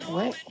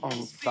 What? Oh,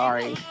 I'm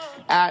sorry.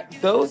 At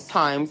those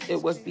times,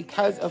 it was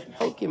because of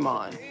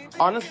Pokemon.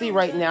 Honestly,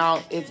 right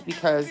now, it's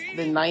because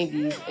the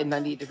 90s and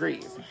 98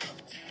 Degrees.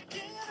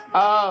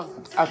 Oh,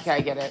 okay,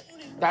 I get it.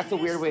 That's a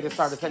weird way to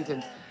start a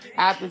sentence.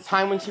 At the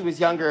time when she was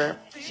younger,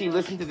 she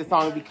listened to the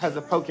song because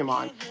of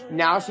Pokemon.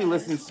 Now she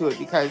listens to it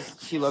because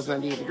she loves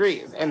 98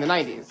 Degrees and the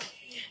 90s.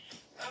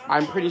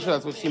 I'm pretty sure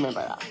that's what she meant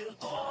by that.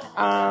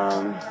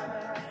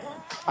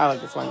 I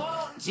like this one.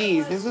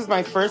 Geez, this was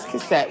my first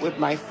cassette with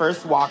my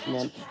first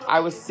Walkman.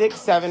 I was 6,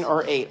 7,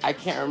 or 8. I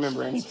can't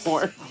remember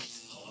anymore.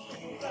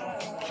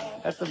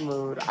 That's a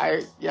mood.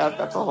 That's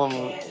a whole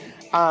mood.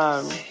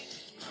 I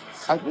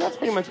think that's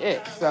pretty much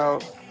it.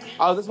 So,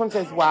 this one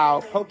says,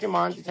 wow,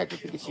 Pokemon Detective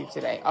Pikachu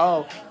today.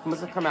 Oh, it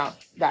must have come out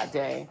that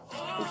day.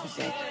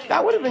 Interesting.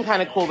 That would have been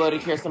kind of cool, though, to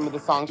hear some of the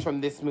songs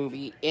from this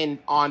movie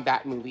on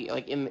that movie,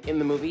 like in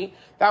the movie.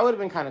 That would have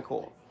been kind of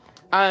cool.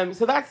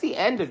 So that's the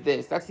end of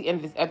this. That's the end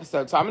of this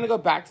episode. So I'm going to go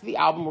back to the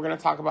album. We're going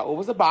to talk about what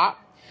was a bop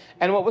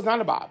and what was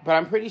not a bop. But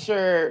I'm pretty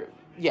sure,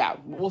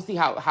 we'll see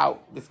how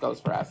this goes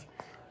for us.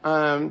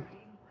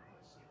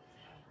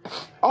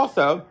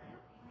 Also,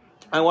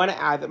 I want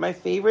to add that my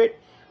favorite,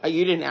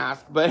 you didn't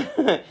ask,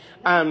 but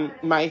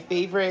my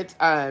favorite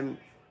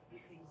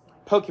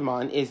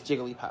Pokemon is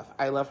Jigglypuff.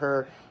 I love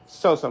her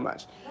so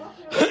much.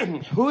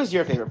 Who is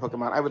your favorite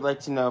Pokemon? I would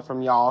like to know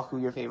from y'all who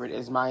your favorite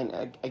is.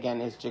 Mine,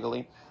 again, is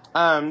Jiggly.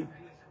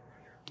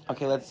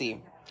 Okay, let's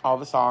see. All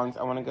the songs.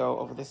 I want to go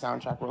over the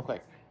soundtrack real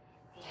quick.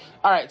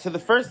 All right, so the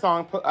first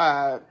song,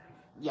 the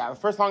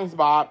first song is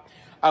Bop,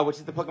 which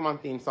is the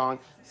Pokemon theme song.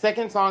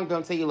 Second song,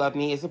 Don't Say You Love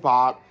Me, is a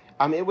bop.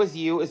 It Was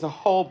You is a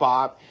whole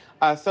bop.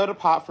 Soda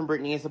Pop from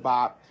Britney is a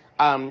bop.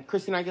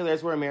 Christina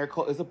Aguilera's We're a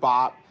Miracle is a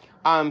bop.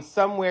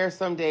 Somewhere,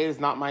 Someday is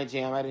not my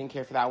jam. I didn't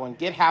care for that one.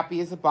 Get Happy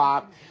is a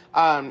bop.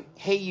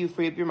 Hey You,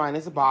 Free Up Your Mind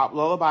is a bop.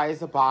 Lullaby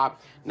is a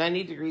bop.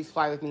 90 Degrees,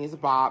 Fly With Me is a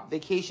bop.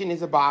 Vacation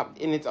is a bop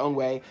in its own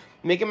way.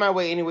 Making My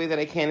Way Any Way That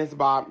I Can is a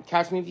bop.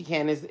 Catch Me If You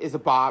Can is a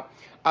bop.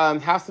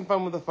 Have Some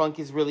Fun With the Funk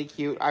is really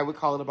cute. I would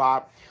call it a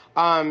bop.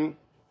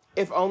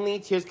 If Only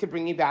Tears Could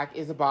Bring You Back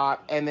is a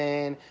bop. And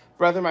then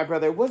Brother, My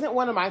Brother wasn't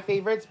one of my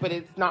favorites, but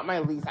it's not my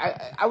least.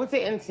 I would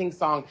say NSYNC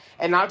song,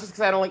 and not just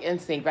because I don't like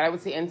NSYNC, but I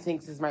would say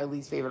NSYNC is my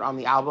least favorite on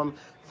the album,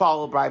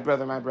 followed by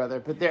Brother, My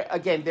Brother. But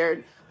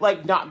they're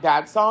like not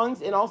bad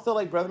songs, and also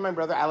like Brother, My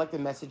Brother, I like the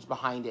message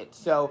behind it.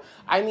 So,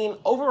 I mean,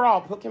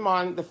 overall,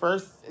 Pokémon, the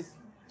first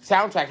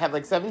soundtrack, had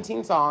like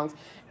 17 songs,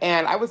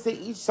 and I would say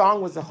each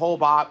song was a whole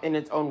bop in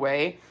its own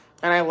way.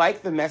 And I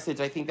like the message,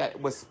 I think,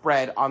 that was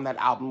spread on that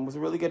album. It was a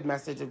really good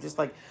message of just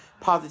like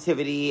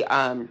positivity,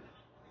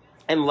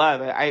 and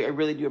love. I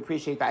really do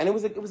appreciate that. And it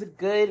was a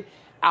good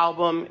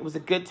album. It was a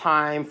good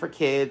time for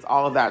kids,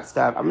 all of that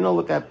stuff. I'm going to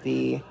look up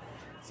the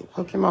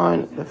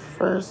Pokemon, the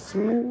first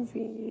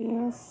movie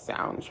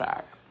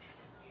soundtrack.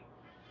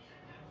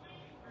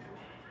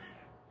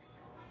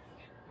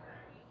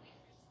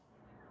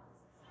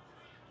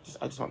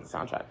 I just want the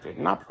soundtrack, dude.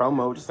 Not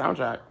promo, just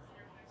soundtrack.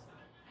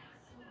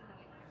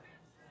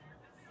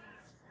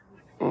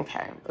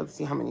 Okay, let's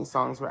see how many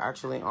songs were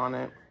actually on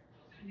it.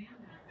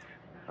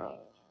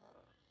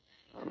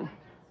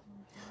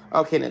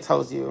 Okay, and it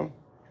tells you.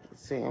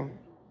 Let's see.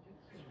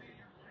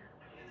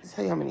 Let's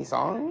tell you how many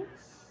songs.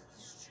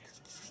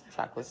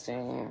 Track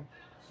listing.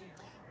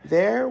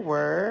 There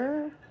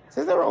were. It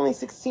says there were only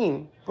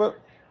 16, but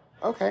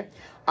okay.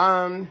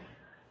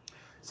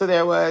 So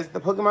there was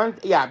the Pokemon.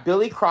 Yeah,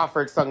 Billy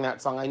Crawford sung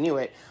that song. I knew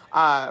it.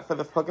 For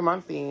the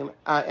Pokemon theme.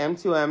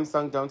 M2M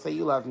sung Don't Say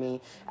You Love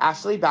Me.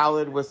 Ashley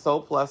Ballard was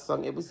Soul Plus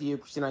sung It Was You.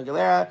 Christina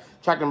Aguilera.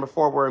 Track number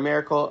 4, We're a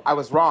Miracle. I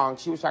was wrong.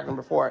 She was track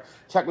number 4.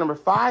 Track number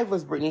 5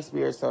 was Britney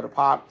Spears, Soda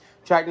Pop.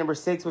 Track number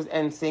 6 was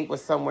NSYNC with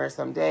Somewhere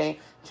Someday.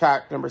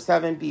 Track number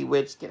 7,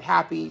 Bewitched, Get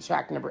Happy.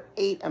 Track number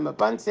 8, Emma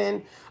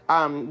Bunton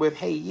with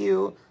Hey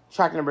You.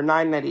 Track number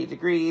 9, 98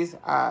 Degrees,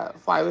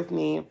 Fly With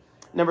Me.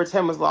 Number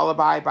 10 was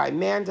Lullaby by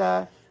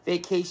Manda.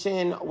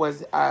 Vacation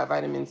was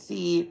Vitamin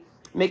C.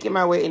 Making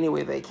My Way Any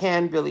Way They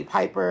Can, Billy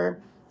Piper.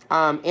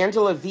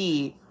 Angela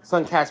V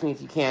sung Catch Me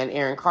If You Can.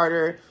 Aaron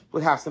Carter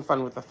would Have Some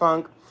Fun With the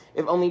Funk.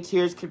 If Only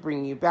Tears Could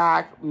Bring You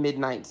Back,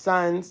 Midnight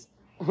Suns.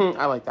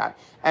 I like that.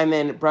 And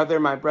then Brother,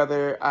 My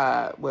Brother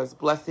was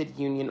Blessed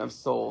Union of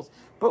Souls.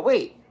 But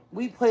wait,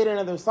 we played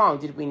another song,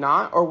 did we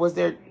not? Or was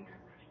there...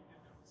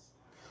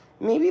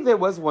 Maybe there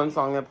was one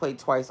song that played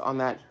twice on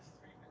that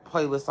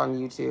playlist on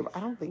YouTube. I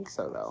don't think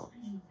so, though.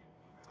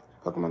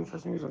 Pokemon the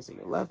first movie, Don't Say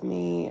You Love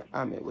Me.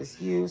 It Was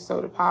You,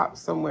 Soda Pop,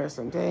 Somewhere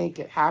Someday,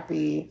 Get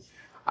Happy.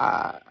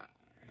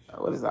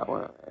 What is that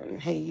one?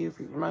 And Hey You,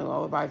 Free Your Mind,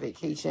 Lullaby,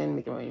 Vacation,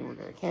 Make It Any Way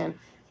That I Can.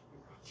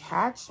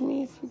 Catch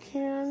Me If You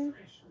Can.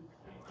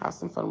 Have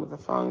Some Fun With the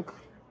Funk.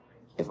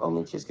 If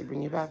Only Tears Could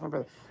Bring You Back, My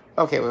Brother.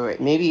 Okay, wait.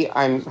 Maybe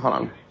hold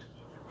on.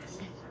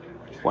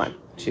 1,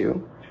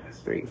 2,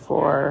 3,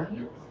 4,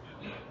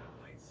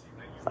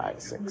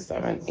 5, 6,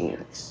 7, 8,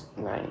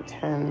 9,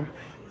 10,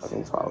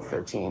 11, 12,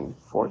 13,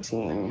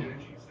 14.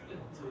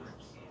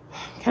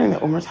 Counting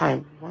that one more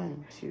time.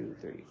 1, 2,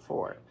 3,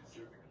 4,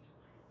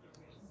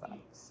 5,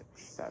 6,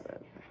 7,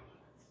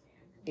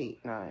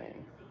 8,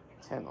 9,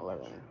 10,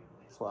 11,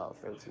 12,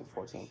 13,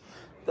 14.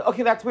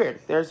 Okay, that's weird.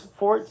 There's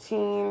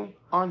 14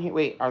 on here.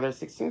 Wait, are there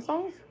 16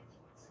 songs?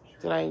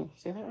 Did I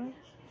say that right?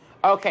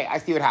 Okay, I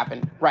see what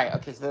happened. Right,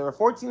 okay, so there were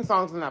 14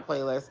 songs on that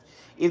playlist,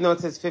 even though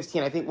it says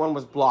 15. I think one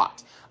was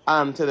blocked.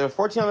 So there were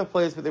 14 on the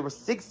playlist, but there were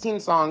 16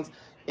 songs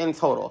in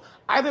total.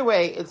 Either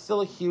way, it's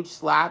still a huge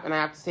slap, and I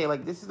have to say,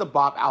 like, this is a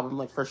bop album,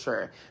 like, for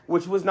sure,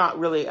 which was not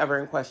really ever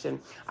in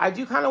question. I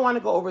do kind of want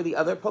to go over the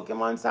other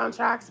Pokemon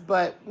soundtracks,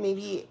 but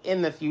maybe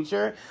in the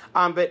future.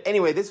 But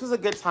anyway, this was a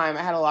good time.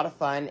 I had a lot of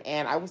fun,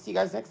 and I will see you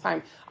guys next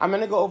time. I'm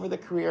going to go over the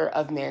career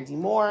of Mandy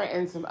Moore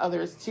and some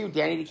others, too.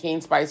 Danny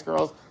DeCane, Spice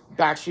Girls,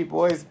 Backstreet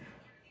Boys.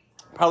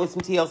 Probably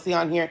some TLC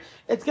on here.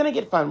 It's going to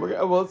get fun.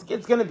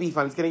 It's going to be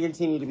fun. It's going to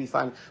continue to be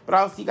fun. But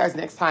I'll see you guys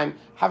next time.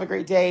 Have a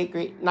great day,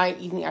 great night,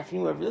 evening,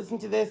 afternoon, whoever you're listening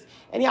to this.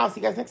 And yeah, I'll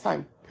see you guys next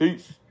time.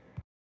 Peace.